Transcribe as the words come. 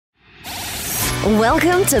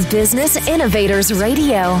Welcome to Business Innovators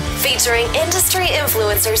Radio, featuring industry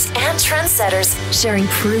influencers and trendsetters sharing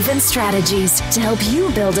proven strategies to help you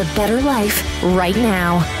build a better life right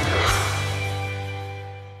now.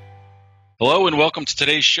 Hello and welcome to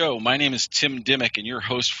today's show. My name is Tim Dimmick and your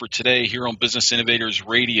host for today here on Business Innovators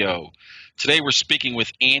Radio. Today we're speaking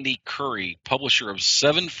with Andy Curry, publisher of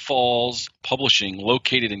Seven Falls Publishing,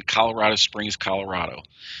 located in Colorado Springs, Colorado.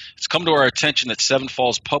 It's come to our attention that Seven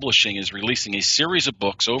Falls Publishing is releasing a series of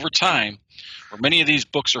books over time where many of these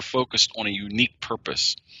books are focused on a unique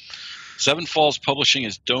purpose. Seven Falls Publishing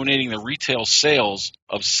is donating the retail sales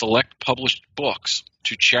of select published books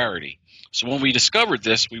to charity. So when we discovered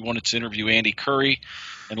this, we wanted to interview Andy Curry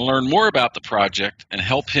and learn more about the project and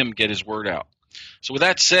help him get his word out. So with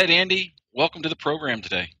that said, Andy, welcome to the program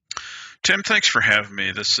today. Tim, thanks for having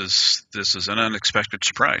me. This is an unexpected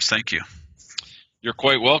surprise. Thank you. You're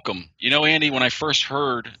quite welcome. You know, Andy, when I first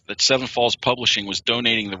heard that Seven Falls Publishing was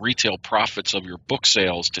donating the retail profits of your book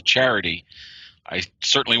sales to charity, I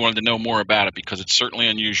certainly wanted to know more about it because it's certainly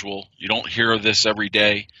unusual. You don't hear of this every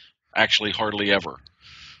day, actually hardly ever.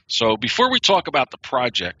 So before we talk about the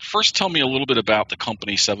project, first tell me a little bit about the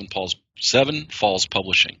company Seven Falls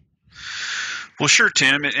Publishing. Well, sure,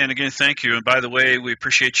 Tim, and again, thank you. And by the way, we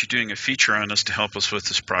appreciate you doing a feature on us to help us with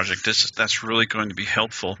this project. That's really going to be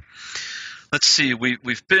helpful. Let's see,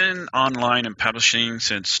 we've been online and publishing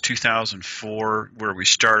since 2004, where we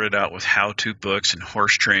started out with how-to books and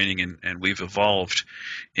horse training, and we've evolved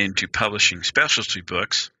into publishing specialty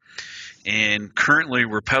books. And currently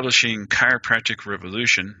we're publishing Chiropractic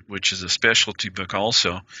Revolution, which is a specialty book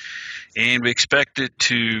also. And we expect it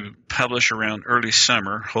to publish around early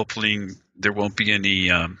summer. Hopefully there won't be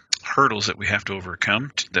any hurdles that we have to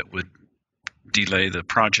overcome that would delay the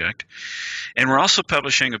project. And we're also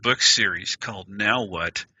publishing a book series called Now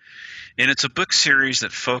What? And it's a book series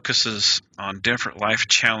that focuses on different life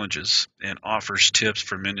challenges and offers tips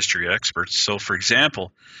from industry experts. So, for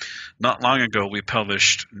example, not long ago we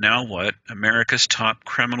published Now What? America's Top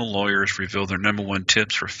Criminal Lawyers Reveal Their Number One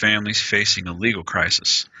Tips for Families Facing a Legal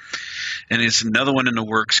Crisis. And it's another one in the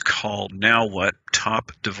works called Now What?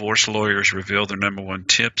 Top Divorce Lawyers Reveal Their Number One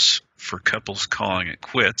Tips for Couples Calling It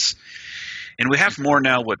Quits. And we have more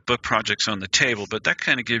Now What book projects on the table, but that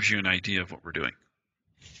kind of gives you an idea of what we're doing.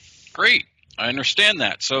 Great. I understand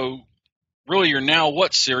that. So really your Now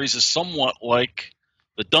What series is somewhat like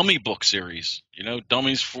the dummy book series,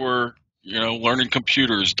 dummies for, learning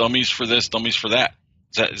computers, dummies for this, dummies for that.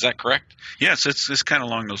 Is that correct? Yes, it's kind of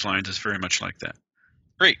along those lines. It's very much like that.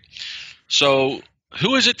 Great. So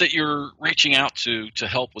who is it that you're reaching out to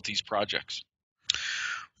help with these projects?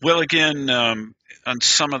 Well, again, on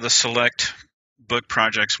some of the select book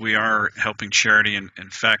projects, we are helping charity. And in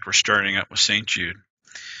fact, we're starting out with St. Jude.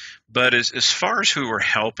 But as far as who we're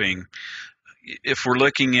helping, if we're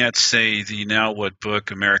looking at, say, the Now What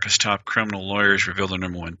book, America's Top Criminal Lawyers Reveal Their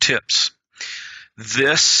Number One Tips,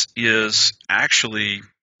 this is actually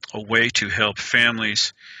a way to help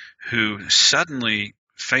families who suddenly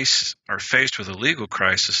are faced with a legal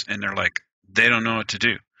crisis and they don't know what to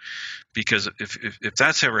do. Because if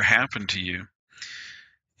that's ever happened to you,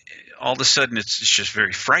 all of a sudden it's just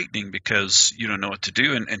very frightening because you don't know what to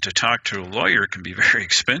do, and to talk to a lawyer can be very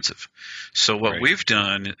expensive. So what we've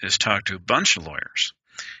done is talk to a bunch of lawyers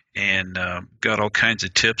and got all kinds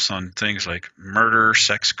of tips on things like murder,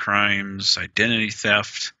 sex crimes, identity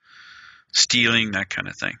theft, stealing, that kind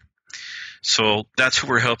of thing. So that's who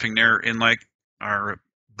we're helping there. In like our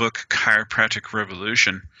book, Chiropractic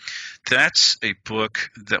Revolution, that's a book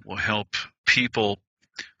that will help people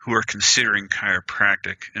who are considering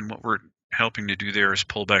chiropractic. And what we're helping to do there is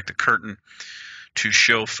pull back the curtain to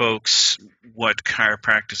show folks what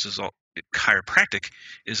chiropractic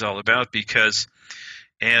is all about, because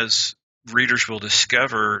as readers will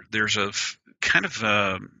discover, there's a kind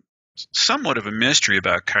of somewhat of a mystery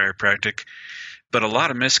about chiropractic, but a lot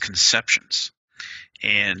of misconceptions.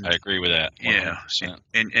 And I agree with that. 100%. Yeah,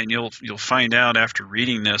 and you'll find out after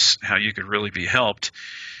reading this how you could really be helped.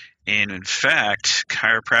 And in fact,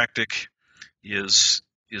 chiropractic is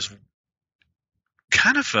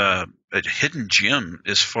kind of a hidden gem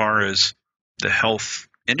as far as the health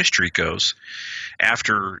industry goes.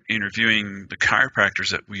 After interviewing the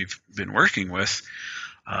chiropractors that we've been working with,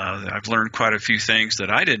 I've learned quite a few things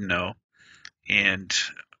that I didn't know, and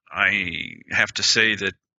I have to say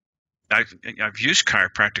that I've used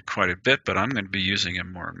chiropractic quite a bit, but I'm going to be using it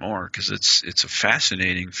more and more because it's a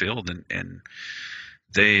fascinating field, and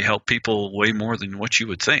they help people way more than what you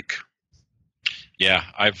would think. Yeah,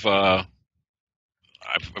 I've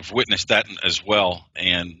witnessed that as well,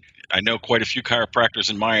 and I know quite a few chiropractors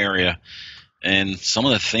in my area, and some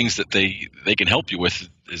of the things that they can help you with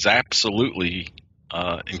is absolutely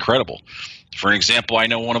incredible. For example, I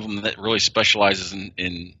know one of them that really specializes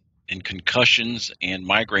in concussions and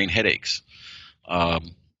migraine headaches,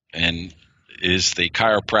 and is the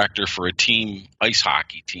chiropractor for a team ice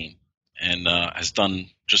hockey team, and has done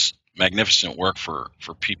just magnificent work for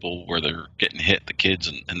people where they're getting hit, the kids,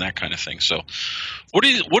 and that kind of thing. So, what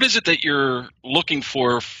is it that you're looking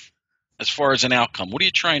for as far as an outcome? What are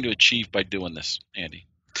you trying to achieve by doing this, Andy?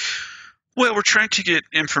 Well, we're trying to get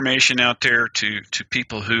information out there to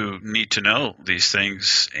people who need to know these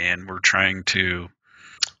things, and we're trying to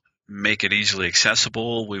make it easily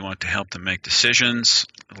accessible. We want to help them make decisions,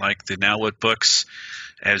 like the Now What books.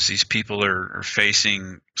 As these people are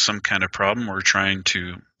facing some kind of problem, we're trying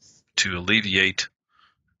to alleviate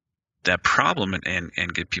that problem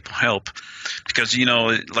and get people help. Because,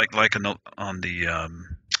 like on the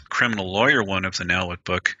criminal lawyer one of the Now What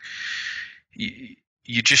book,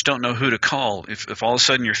 you just don't know who to call. If all of a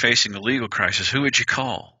sudden you're facing a legal crisis, who would you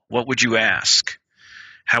call? What would you ask?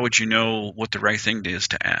 How would you know what the right thing is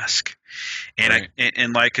to ask? And right.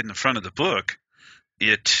 And like in the front of the book,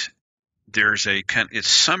 it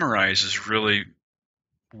summarizes really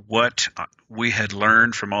what we had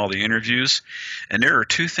learned from all the interviews. And there are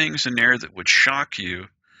two things in there that would shock you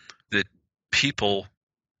that people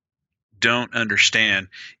don't understand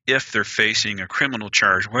if they're facing a criminal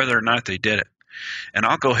charge, whether or not they did it. And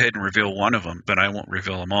I'll go ahead and reveal one of them, but I won't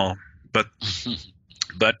reveal them all. But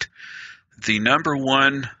the number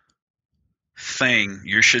one thing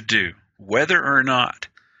you should do, whether or not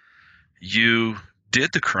you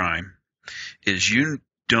did the crime, is you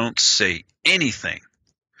don't say anything.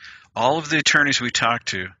 All of the attorneys we talked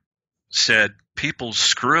to said people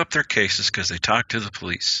screw up their cases because they talk to the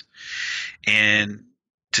police. And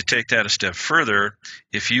to take that a step further,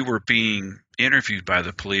 if you were being interviewed by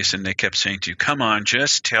the police and they kept saying to you, come on,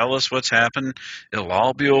 just tell us what's happened. It'll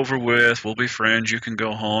all be over with. We'll be friends. You can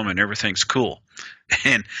go home and everything's cool.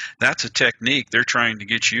 And that's a technique. They're trying to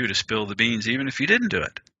get you to spill the beans even if you didn't do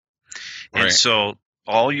it. Right. And so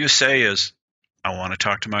all you say is, I want to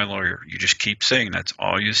talk to my lawyer. You just keep saying that's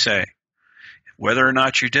all you say. Whether or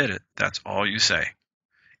not you did it, that's all you say.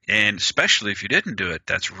 And especially if you didn't do it,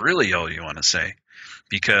 that's really all you want to say.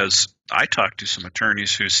 Because I talked to some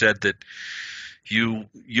attorneys who said that you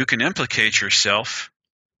can implicate yourself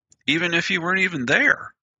even if you weren't even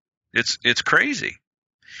there. It's crazy.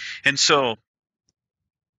 And so,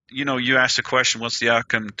 you asked the question, what's the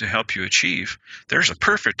outcome to help you achieve? There's a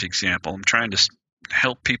perfect example. I'm trying to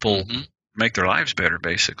help people make their lives better,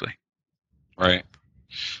 basically. Right.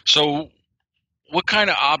 So what kind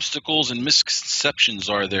of obstacles and misconceptions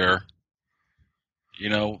are there,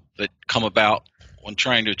 that come about when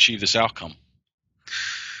trying to achieve this outcome?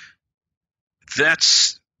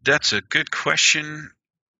 That's a good question.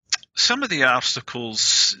 Some of the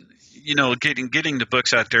obstacles, getting the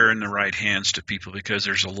books out there in the right hands to people, because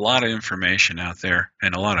there's a lot of information out there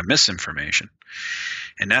and a lot of misinformation.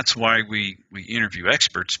 And that's why we interview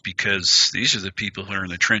experts, because these are the people who are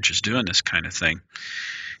in the trenches doing this kind of thing.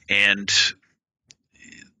 And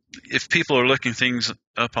if people are looking things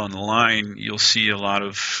up online, you'll see a lot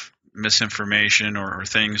of misinformation or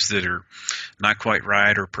things that are not quite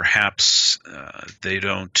right, or perhaps they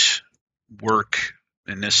don't work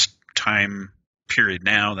in this time period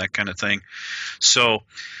now, that kind of thing. So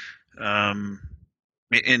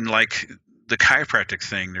in like the chiropractic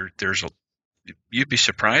thing, you'd be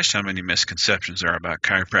surprised how many misconceptions there are about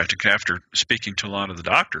chiropractic after speaking to a lot of the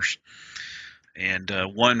doctors. And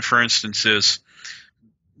one, for instance, is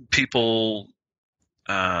people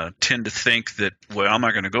tend to think that, well, I'm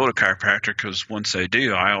not going to go to chiropractic because once I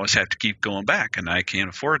do, I always have to keep going back, and I can't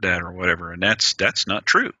afford that or whatever. And that's not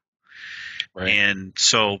true. Right. And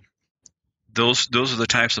so those are the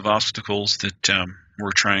types of obstacles that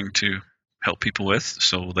we're trying to help people with,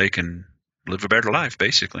 so they can live a better life,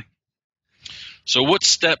 basically. So what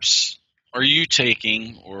steps are you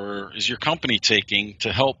taking, or is your company taking,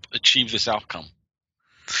 to help achieve this outcome?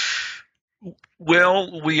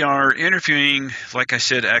 Well, we are interviewing, like I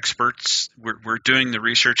said, experts. We're doing the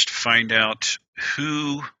research to find out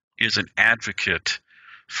who is an advocate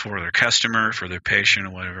for their customer, for their patient, or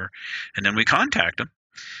whatever. And then we contact them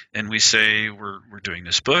and we say, we're doing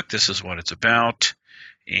this book. This is what it's about.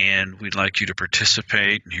 And we'd like you to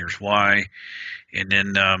participate, and here's why. And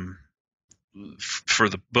then for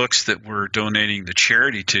the books that we're donating the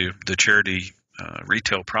charity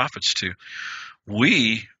retail profits to,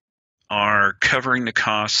 we are covering the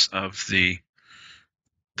costs of the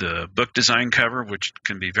book design cover, which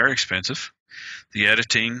can be very expensive, the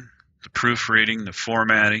editing, the proofreading, the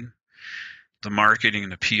formatting, the marketing,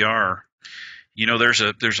 and the PR. There's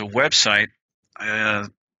a website. I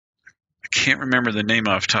can't remember the name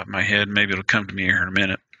off the top of my head. Maybe it'll come to me here in a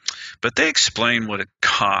minute. But they explain what it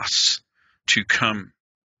costs to come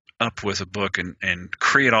up with a book and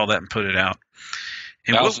create all that and put it out.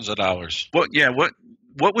 And Thousands of dollars.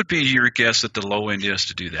 What would be your guess that the low end is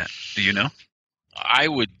to do that? Do you know? I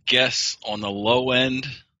would guess on the low end,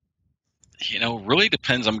 really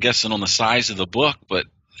depends, I'm guessing, on the size of the book, but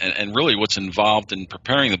and really what's involved in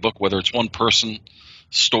preparing the book, whether it's one person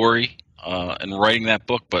story and writing that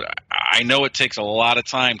book. But I know it takes a lot of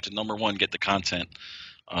time to, number one, get the content.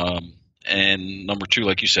 And number two,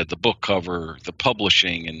 like you said, the book cover, the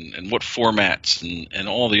publishing, and what formats and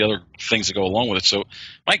all the other things that go along with it. So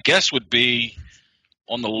my guess would be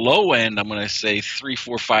on the low end, I'm going to say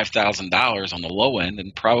 $3,000, $4,000, $5,000 on the low end,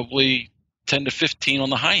 and probably 10 to 15 on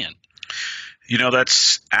the high end.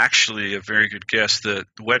 That's actually a very good guess. The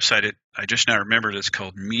website, I just now remembered, it's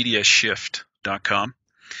called mediashift.com.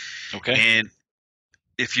 Okay. And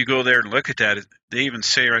if you go there and look at that, they even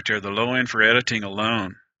say right there, the low end for editing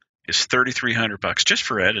alone is $3,300 just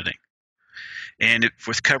for editing. And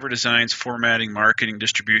with cover designs, formatting, marketing,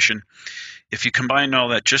 distribution, if you combine all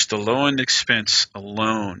that, just the low end expense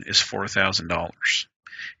alone is $4,000,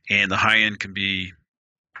 and the high end can be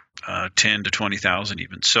 $10,000 to $20,000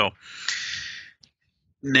 even. So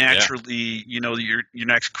naturally, your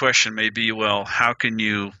next question may be, well, how can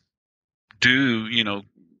you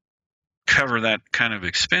cover that kind of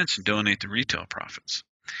expense and donate the retail profits?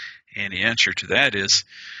 And the answer to that is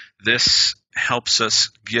this helps us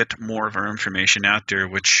get more of our information out there,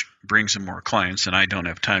 which brings in more clients. And I don't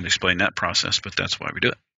have time to explain that process, but that's why we do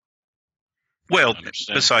it. Well,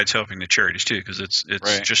 besides helping the charities too, because it's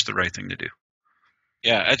right. Just the right thing to do.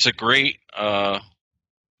 Yeah, it's a great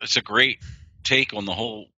take on the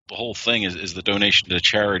whole thing is the donation to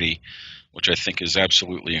charity, which I think is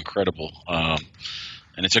absolutely incredible.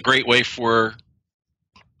 And it's a great way for,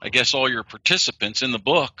 I guess, all your participants in the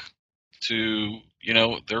book to,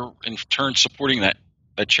 they're in turn supporting that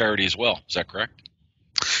charity as well. Is that correct?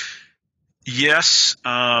 Yes,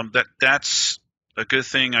 that's a good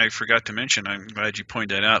thing I forgot to mention. I'm glad you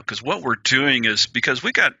pointed that out, because what we're doing is, because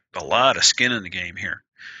we got a lot of skin in the game here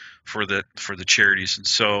for the charities, and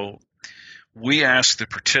so we ask the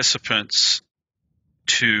participants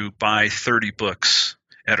to buy 30 books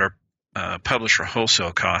at our publisher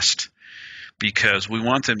wholesale cost, because we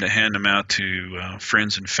want them to hand them out to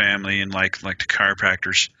friends and family, and like to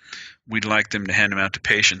chiropractors, we'd like them to hand them out to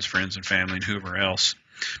patients, friends and family, and whoever else,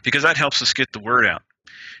 because that helps us get the word out.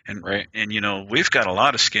 And right. And we've got a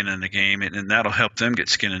lot of skin in the game, and that'll help them get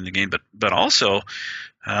skin in the game. But also,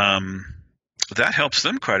 that helps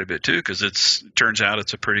them quite a bit too, because it turns out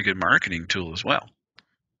it's a pretty good marketing tool as well.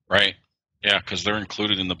 Right. Yeah, because they're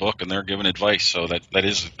included in the book and they're giving advice, so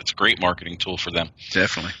it's a great marketing tool for them.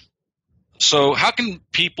 Definitely. So how can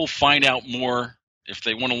people find out more if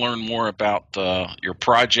they want to learn more about your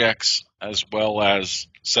projects as well as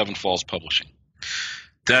Seven Falls Publishing?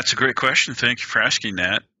 That's a great question. Thank you for asking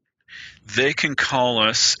that. They can call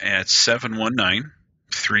us at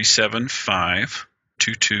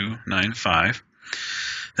 719-375-2295.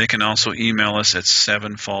 They can also email us at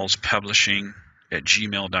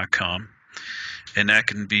sevenfallspublishing@gmail.com. And that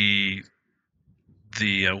can be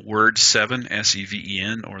the word 7,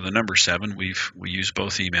 SEVEN, or the number 7. We use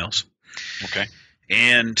both emails. Okay.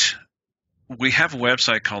 And we have a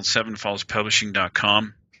website called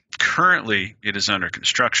sevenfallspublishing.com. Currently, it is under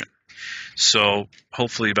construction. So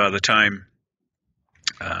hopefully by the time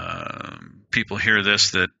people hear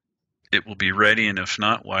this, that it will be ready. And if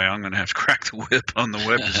not, why, I'm going to have to crack the whip on the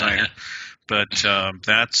web designer. But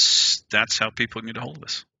that's how people can get a hold of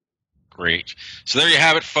us. Great. So there you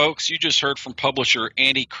have it, folks. You just heard from publisher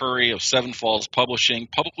Andy Curry of Seven Falls Publishing,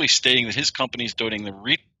 publicly stating that his company is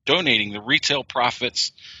donating the retail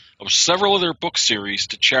profits of several of their book series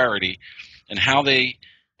to charity, and how they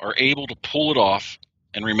are able to pull it off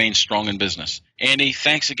and remain strong in business. Andy,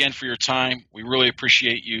 thanks again for your time. We really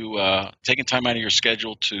appreciate you taking time out of your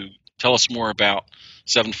schedule to tell us more about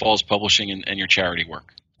Seven Falls Publishing and your charity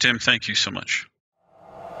work. Tim, thank you so much.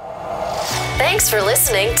 Thanks for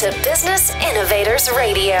listening to Business Innovators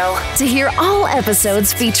Radio. To hear all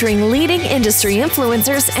episodes featuring leading industry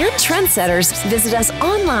influencers and trendsetters, visit us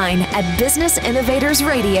online at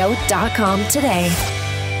businessinnovatorsradio.com today.